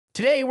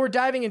Today, we're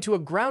diving into a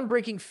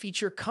groundbreaking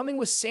feature coming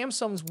with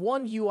Samsung's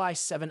One UI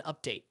 7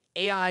 update,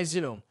 AI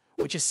Zoom,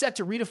 which is set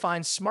to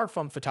redefine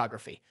smartphone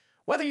photography.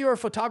 Whether you're a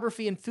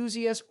photography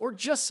enthusiast or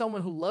just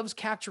someone who loves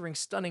capturing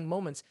stunning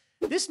moments,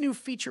 this new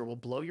feature will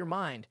blow your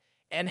mind.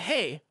 And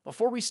hey,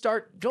 before we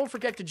start, don't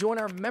forget to join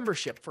our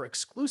membership for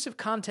exclusive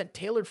content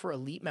tailored for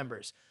elite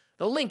members.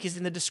 The link is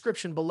in the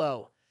description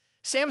below.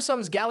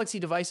 Samsung's Galaxy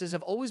devices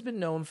have always been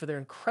known for their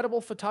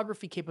incredible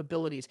photography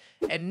capabilities,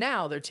 and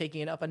now they're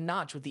taking it up a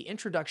notch with the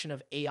introduction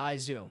of AI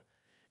Zoom.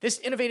 This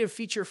innovative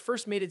feature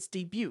first made its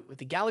debut with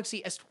the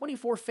Galaxy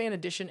S24 Fan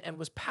Edition and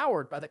was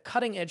powered by the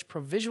cutting-edge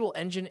ProVisual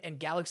engine and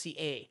Galaxy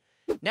A.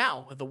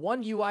 Now, with the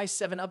One UI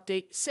 7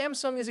 update,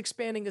 Samsung is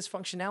expanding this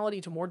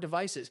functionality to more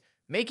devices,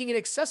 making it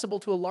accessible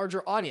to a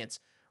larger audience.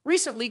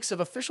 Recent leaks of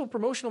official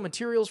promotional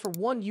materials for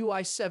One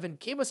UI 7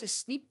 gave us a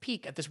sneak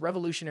peek at this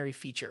revolutionary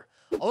feature.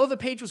 Although the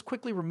page was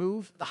quickly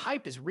removed, the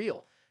hype is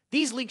real.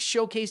 These leaks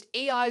showcased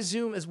AI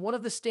Zoom as one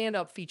of the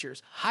standout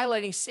features,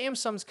 highlighting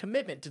Samsung's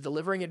commitment to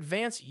delivering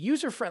advanced,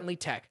 user-friendly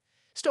tech.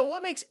 So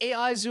what makes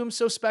AI Zoom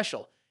so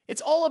special?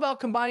 It's all about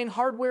combining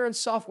hardware and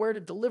software to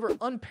deliver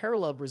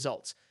unparalleled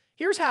results.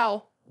 Here's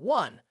how.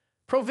 1.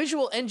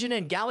 ProVisual engine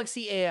and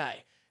Galaxy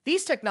AI.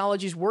 These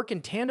technologies work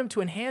in tandem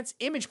to enhance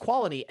image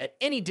quality at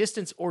any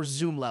distance or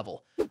zoom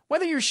level.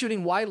 Whether you're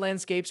shooting wide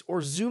landscapes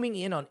or zooming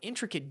in on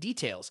intricate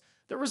details,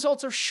 the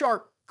results are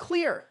sharp,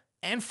 clear,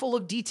 and full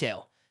of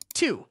detail.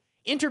 2.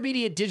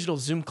 Intermediate digital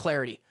zoom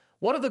clarity.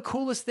 One of the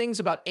coolest things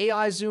about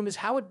AI Zoom is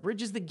how it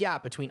bridges the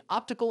gap between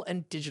optical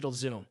and digital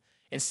zoom.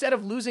 Instead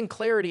of losing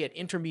clarity at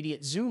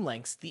intermediate zoom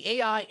lengths, the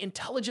AI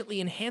intelligently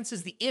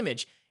enhances the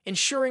image,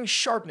 ensuring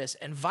sharpness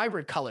and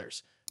vibrant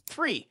colors.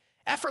 3.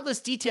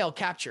 Effortless detail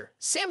capture.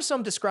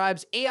 Samsung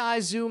describes AI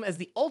Zoom as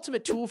the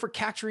ultimate tool for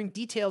capturing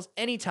details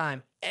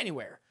anytime,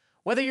 anywhere.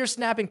 Whether you're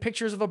snapping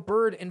pictures of a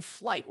bird in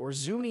flight or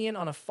zooming in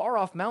on a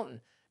far-off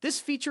mountain, this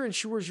feature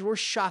ensures your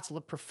shots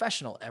look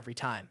professional every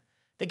time.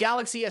 The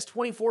Galaxy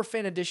S24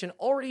 Fan Edition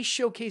already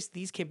showcased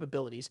these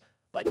capabilities,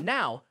 but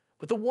now,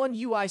 with the One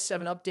UI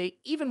 7 update,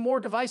 even more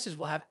devices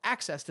will have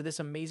access to this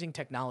amazing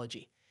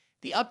technology.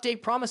 The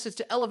update promises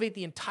to elevate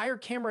the entire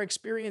camera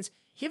experience,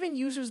 giving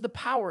users the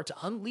power to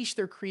unleash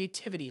their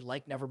creativity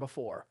like never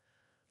before.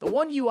 The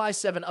One UI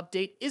 7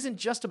 update isn't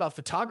just about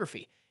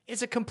photography,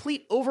 it's a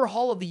complete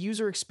overhaul of the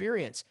user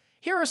experience.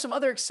 Here are some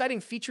other exciting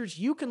features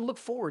you can look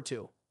forward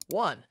to.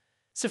 1.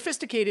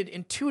 Sophisticated,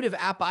 intuitive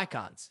app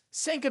icons.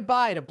 Say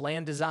goodbye to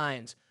bland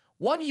designs.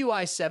 One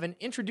UI 7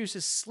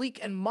 introduces sleek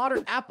and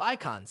modern app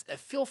icons that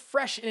feel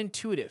fresh and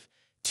intuitive.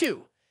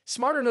 2.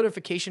 Smarter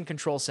notification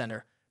control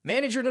center.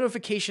 Manage your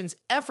notifications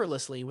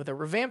effortlessly with a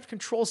revamped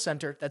control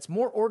center that's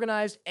more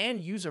organized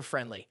and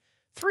user-friendly.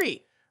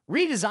 3.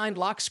 Redesigned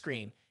lock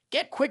screen.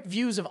 Get quick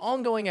views of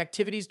ongoing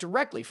activities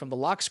directly from the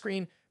lock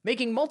screen,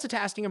 making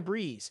multitasking a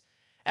breeze.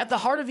 At the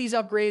heart of these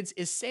upgrades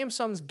is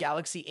Samsung's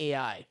Galaxy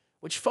AI,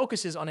 which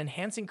focuses on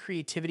enhancing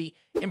creativity,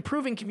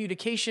 improving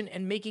communication,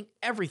 and making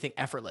everything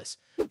effortless.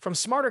 From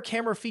smarter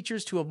camera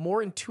features to a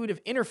more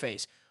intuitive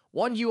interface,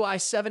 One UI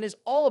 7 is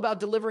all about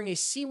delivering a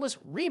seamless,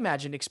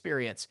 reimagined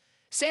experience.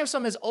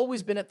 Samsung has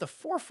always been at the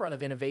forefront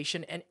of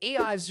innovation, and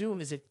AI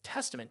Zoom is a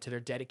testament to their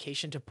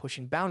dedication to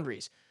pushing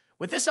boundaries.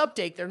 With this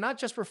update, they're not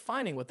just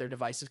refining what their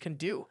devices can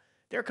do,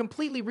 they're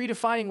completely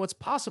redefining what's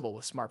possible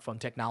with smartphone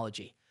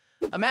technology.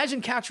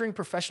 Imagine capturing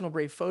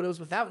professional-grade photos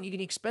without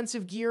needing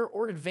expensive gear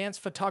or advanced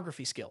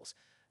photography skills.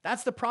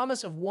 That's the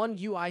promise of One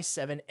UI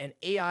 7 and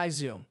AI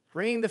Zoom,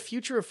 bringing the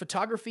future of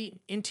photography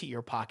into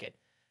your pocket.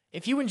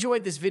 If you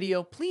enjoyed this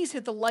video, please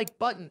hit the like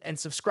button and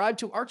subscribe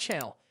to our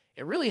channel.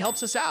 It really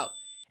helps us out.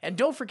 And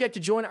don't forget to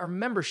join our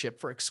membership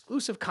for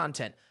exclusive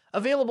content,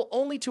 available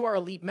only to our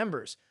elite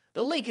members.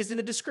 The link is in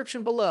the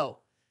description below.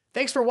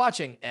 Thanks for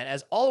watching, and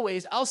as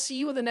always, I'll see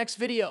you in the next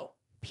video.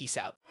 Peace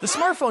out. The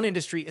smartphone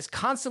industry is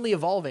constantly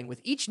evolving, with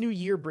each new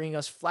year bringing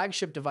us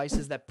flagship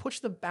devices that push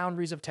the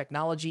boundaries of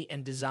technology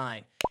and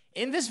design.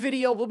 In this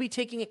video, we'll be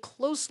taking a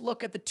close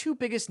look at the two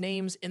biggest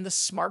names in the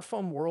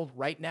smartphone world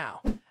right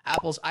now: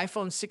 Apple's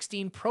iPhone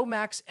 16 Pro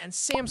Max and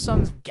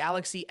Samsung's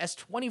Galaxy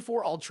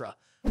S24 Ultra.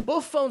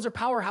 Both phones are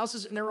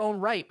powerhouses in their own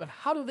right, but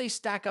how do they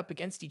stack up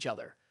against each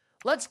other?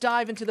 Let's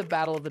dive into the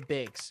battle of the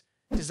bigs.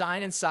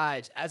 Design and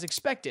size. As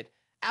expected,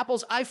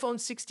 Apple's iPhone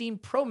 16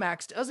 Pro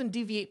Max doesn't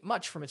deviate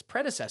much from its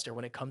predecessor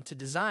when it comes to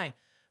design.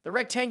 The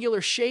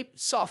rectangular shape,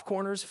 soft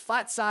corners,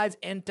 flat sides,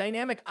 and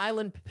dynamic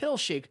island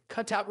pill-shaped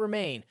cutout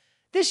remain.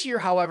 This year,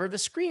 however, the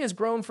screen has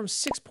grown from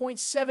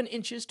 6.7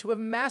 inches to a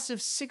massive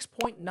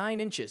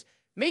 6.9 inches,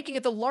 making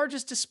it the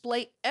largest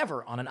display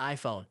ever on an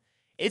iPhone.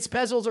 Its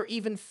bezels are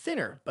even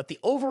thinner, but the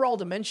overall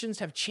dimensions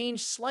have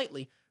changed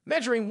slightly,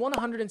 measuring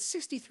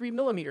 163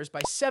 millimeters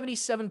by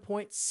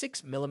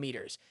 77.6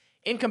 millimeters.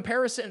 In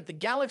comparison, the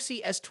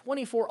Galaxy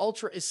S24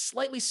 Ultra is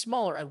slightly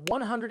smaller at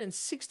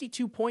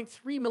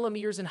 162.3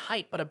 millimeters in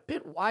height, but a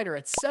bit wider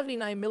at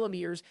 79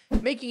 millimeters,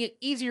 making it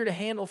easier to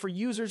handle for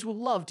users who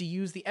love to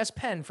use the S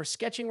Pen for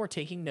sketching or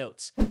taking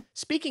notes.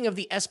 Speaking of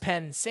the S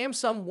Pen,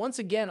 Samsung once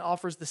again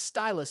offers the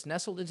stylus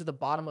nestled into the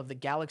bottom of the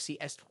Galaxy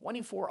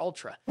S24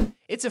 Ultra.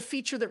 It's a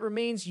feature that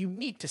remains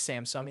unique to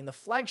Samsung in the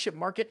flagship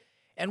market,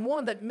 and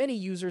one that many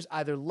users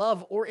either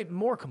love or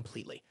ignore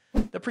completely.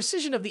 The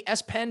precision of the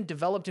S Pen,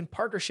 developed in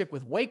partnership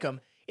with Wacom,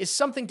 is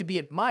something to be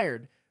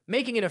admired,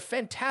 making it a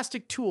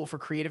fantastic tool for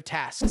creative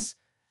tasks.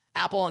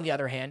 Apple, on the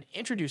other hand,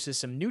 introduces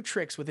some new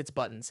tricks with its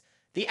buttons.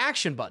 The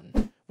Action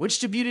button, which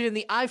debuted in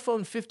the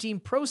iPhone 15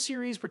 Pro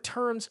series,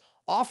 returns,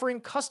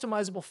 offering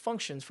customizable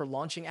functions for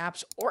launching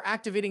apps or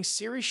activating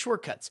Siri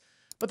shortcuts.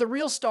 But the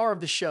real star of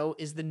the show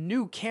is the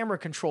new Camera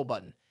Control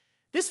button.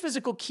 This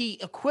physical key,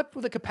 equipped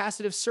with a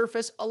capacitive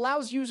surface,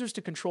 allows users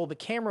to control the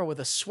camera with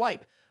a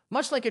swipe,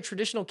 much like a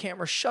traditional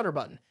camera shutter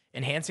button,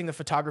 enhancing the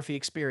photography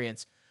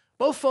experience.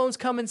 Both phones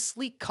come in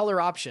sleek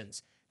color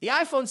options. The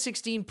iPhone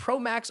 16 Pro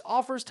Max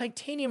offers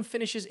titanium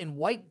finishes in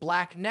white,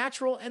 black,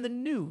 natural, and the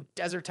new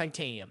Desert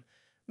Titanium.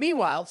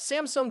 Meanwhile,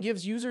 Samsung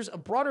gives users a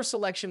broader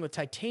selection with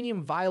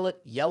titanium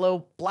violet,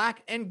 yellow,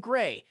 black, and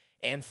gray,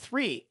 and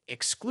 3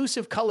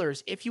 exclusive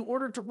colors if you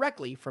order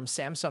directly from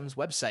Samsung's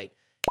website.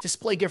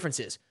 Display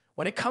differences.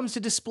 When it comes to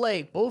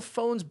display, both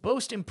phones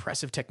boast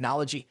impressive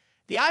technology.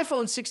 The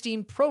iPhone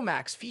 16 Pro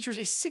Max features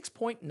a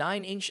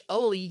 6.9-inch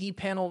OLED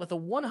panel with a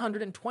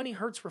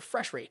 120Hz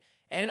refresh rate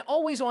and an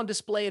always-on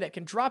display that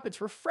can drop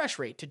its refresh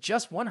rate to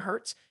just 1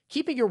 Hz,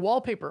 keeping your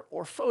wallpaper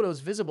or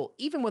photos visible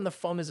even when the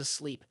phone is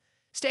asleep.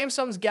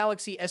 Samsung's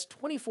Galaxy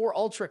S24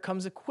 Ultra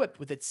comes equipped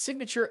with its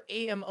signature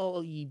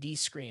AMOLED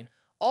screen,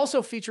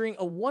 also featuring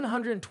a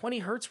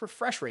 120Hz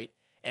refresh rate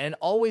and an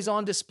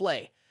always-on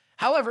display.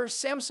 However,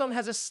 Samsung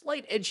has a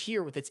slight edge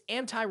here with its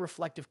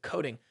anti-reflective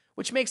coating,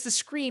 which makes the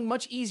screen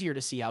much easier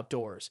to see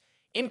outdoors.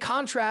 In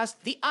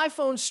contrast, the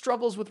iPhone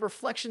struggles with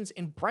reflections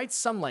in bright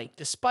sunlight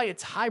despite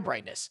its high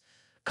brightness.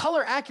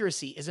 Color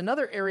accuracy is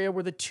another area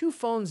where the two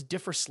phones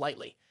differ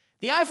slightly.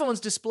 The iPhone's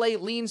display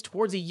leans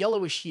towards a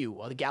yellowish hue,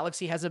 while the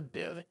Galaxy has a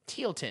bit of a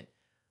teal tint.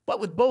 But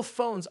with both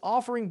phones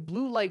offering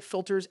blue light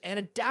filters and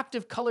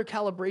adaptive color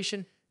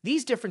calibration,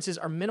 these differences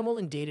are minimal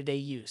in day-to-day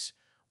use.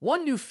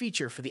 One new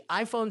feature for the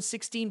iPhone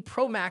 16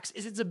 Pro Max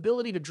is its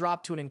ability to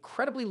drop to an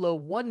incredibly low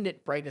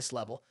 1-nit brightness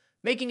level,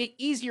 making it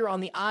easier on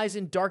the eyes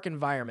in dark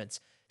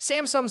environments.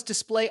 Samsung's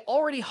display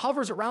already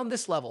hovers around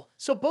this level,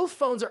 so both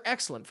phones are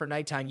excellent for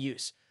nighttime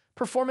use.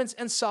 Performance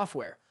and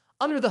software.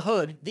 Under the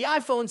hood, the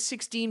iPhone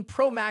 16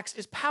 Pro Max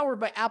is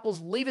powered by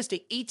Apple's latest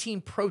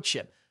A18 Pro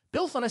chip,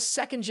 built on a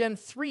second-gen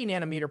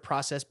 3nm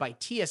process by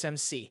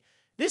TSMC.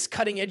 This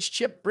cutting-edge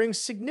chip brings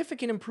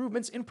significant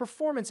improvements in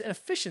performance and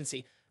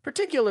efficiency,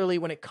 particularly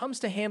when it comes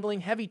to handling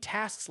heavy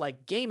tasks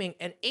like gaming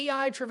and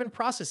AI-driven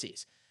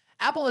processes.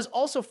 Apple has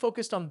also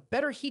focused on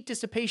better heat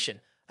dissipation,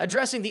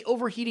 addressing the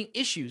overheating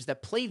issues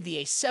that plagued the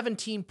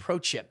A17 Pro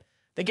chip.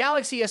 The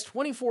Galaxy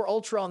S24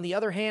 Ultra, on the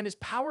other hand, is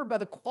powered by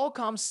the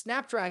Qualcomm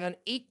Snapdragon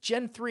 8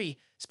 Gen 3,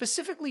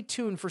 specifically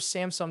tuned for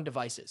Samsung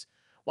devices.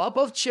 While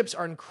both chips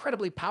are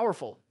incredibly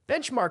powerful,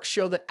 benchmarks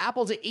show that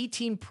Apple's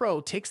A18 Pro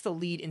takes the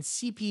lead in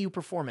CPU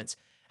performance.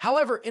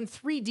 However, in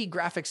 3D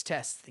graphics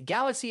tests, the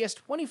Galaxy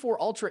S24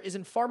 Ultra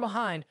isn't far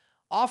behind,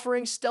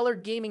 offering stellar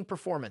gaming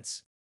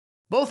performance.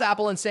 Both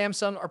Apple and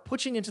Samsung are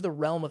pushing into the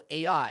realm of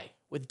AI,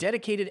 with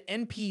dedicated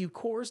NPU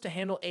cores to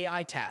handle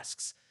AI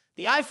tasks.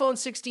 The iPhone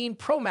 16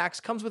 Pro Max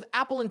comes with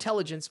Apple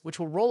Intelligence, which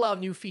will roll out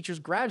new features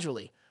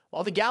gradually,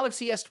 while the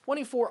Galaxy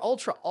S24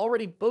 Ultra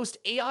already boasts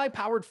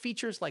AI-powered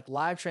features like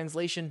live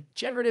translation,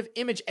 generative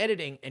image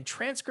editing, and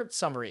transcript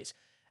summaries.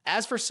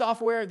 As for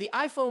software, the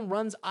iPhone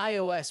runs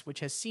iOS,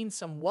 which has seen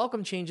some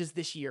welcome changes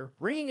this year,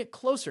 bringing it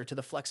closer to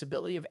the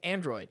flexibility of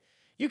Android.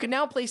 You can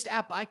now place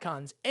app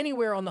icons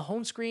anywhere on the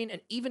home screen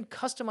and even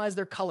customize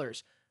their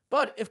colors.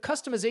 But if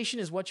customization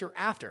is what you're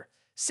after,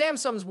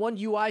 Samsung's One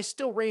UI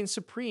still reigns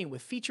supreme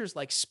with features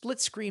like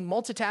split-screen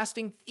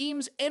multitasking,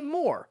 themes, and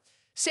more.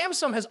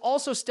 Samsung has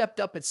also stepped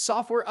up its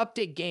software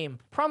update game,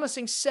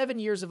 promising 7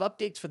 years of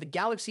updates for the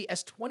Galaxy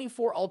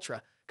S24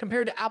 Ultra,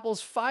 compared to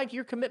Apple's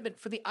 5-year commitment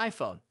for the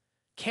iPhone.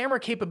 Camera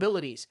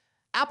capabilities.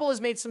 Apple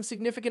has made some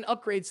significant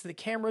upgrades to the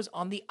cameras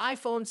on the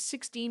iPhone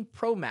 16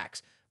 Pro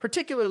Max,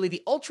 particularly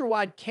the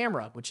ultra-wide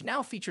camera, which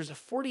now features a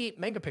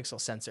 48-megapixel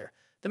sensor.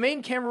 The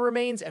main camera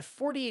remains at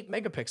 48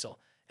 megapixel,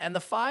 and the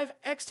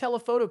 5x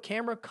telephoto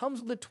camera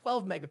comes with a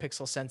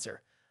 12-megapixel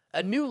sensor.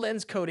 A new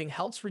lens coating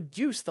helps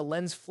reduce the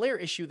lens flare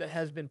issue that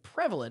has been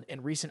prevalent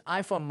in recent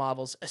iPhone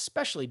models,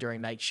 especially during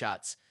night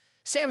shots.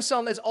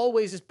 Samsung, as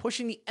always, is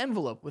pushing the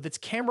envelope with its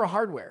camera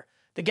hardware.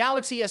 The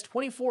Galaxy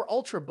S24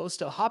 Ultra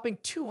boasts a hopping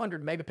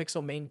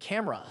 200-megapixel main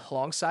camera,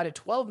 alongside a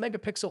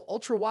 12-megapixel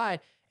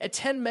ultra-wide, a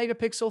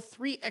 10-megapixel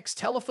 3x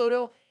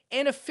telephoto,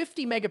 and a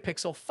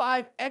 50-megapixel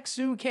 5x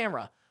zoom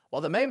camera.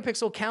 While the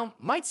megapixel count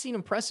might seem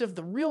impressive,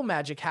 the real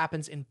magic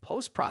happens in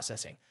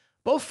post-processing.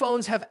 Both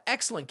phones have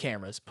excellent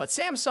cameras, but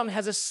Samsung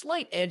has a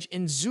slight edge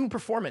in zoom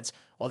performance,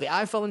 while the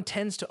iPhone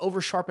tends to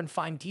over-sharpen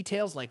fine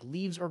details like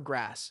leaves or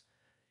grass.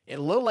 In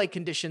low-light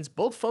conditions,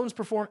 both phones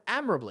perform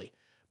admirably,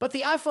 but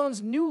the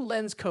iPhone's new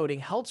lens coating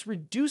helps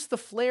reduce the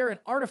flare and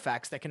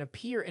artifacts that can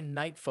appear in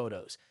night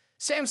photos.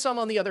 Samsung,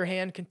 on the other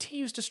hand,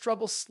 continues to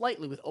struggle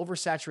slightly with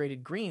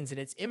oversaturated greens in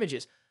its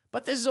images,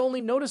 but this is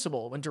only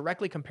noticeable when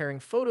directly comparing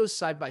photos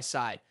side by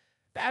side.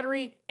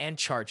 Battery and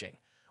charging.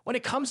 When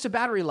it comes to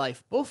battery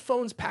life, both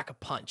phones pack a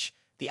punch.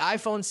 The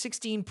iPhone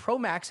 16 Pro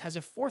Max has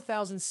a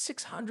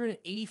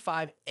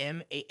 4,685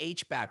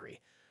 mAh battery,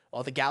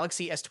 while the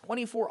Galaxy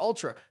S24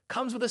 Ultra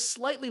comes with a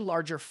slightly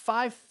larger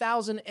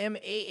 5,000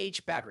 mAh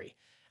battery.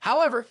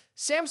 However,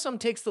 Samsung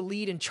takes the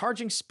lead in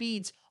charging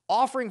speeds,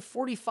 offering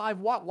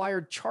 45-watt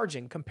wired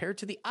charging compared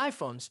to the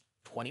iPhone's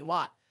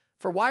 20-watt.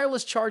 For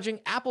wireless charging,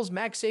 Apple's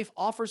MagSafe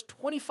offers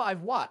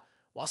 25-watt,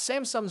 while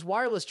Samsung's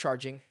wireless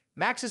charging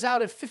maxes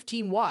out at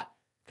 15-watt.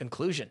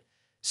 Conclusion.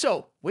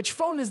 So, which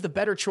phone is the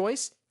better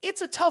choice?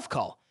 It's a tough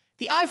call.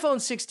 The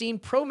iPhone 16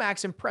 Pro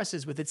Max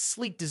impresses with its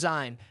sleek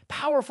design,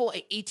 powerful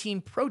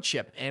A18 Pro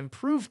chip, and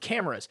improved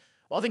cameras,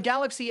 while the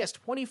Galaxy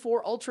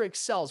S24 Ultra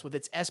excels with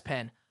its S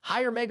Pen,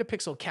 higher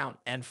megapixel count,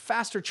 and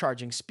faster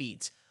charging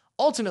speeds.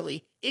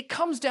 Ultimately, it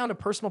comes down to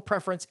personal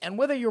preference and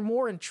whether you're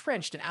more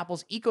entrenched in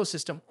Apple's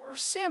ecosystem or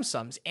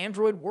Samsung's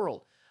Android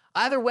world.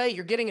 Either way,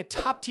 you're getting a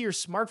top-tier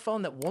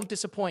smartphone that won't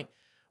disappoint.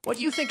 What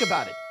do you think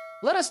about it?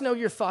 Let us know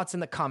your thoughts in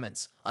the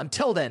comments.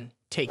 Until then,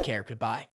 take care. Goodbye.